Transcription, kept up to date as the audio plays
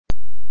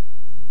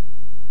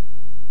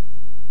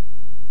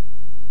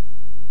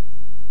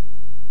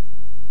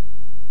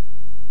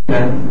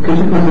Could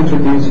you please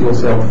introduce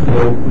yourself,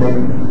 your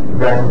name,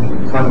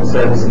 rank, time of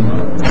service?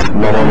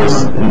 My name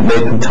is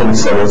Nathan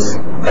Thomas Sellers,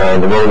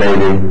 the Royal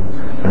Navy.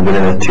 I've been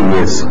in there 2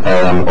 years.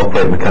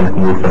 Operate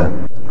mechanical warfare.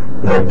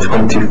 The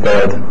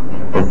 23rd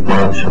of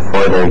March,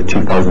 Friday,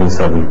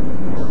 2007.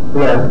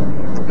 Where?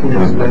 Can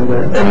you explain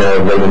where? In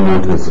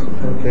Roman waters.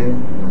 Okay.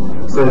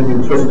 So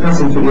you're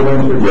trespassing to your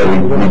own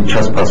territory? Yeah, we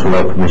trespass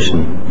without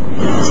permission.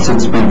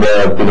 Since we've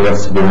been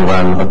arrested in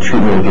Iran, our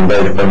treatment has been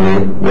very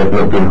friendly. We have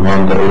not been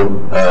harmed at all.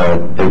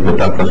 They've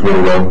looked after us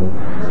really well.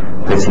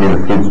 Basically, the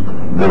food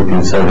they've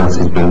been serving us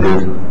has been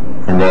good,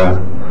 and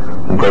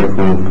I'm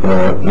grateful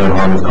no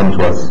harm has come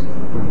to us.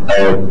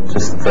 I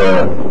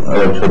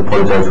want to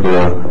apologise for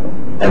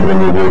entering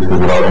the waters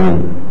without any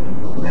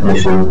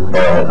permission.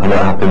 I know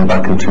it happened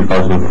back in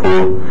 2004,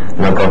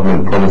 and our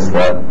government promised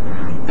that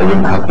it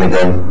wouldn't happen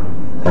again.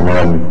 And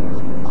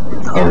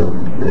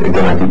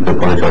again, I deeply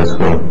apologise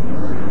for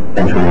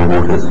entering the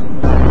waters.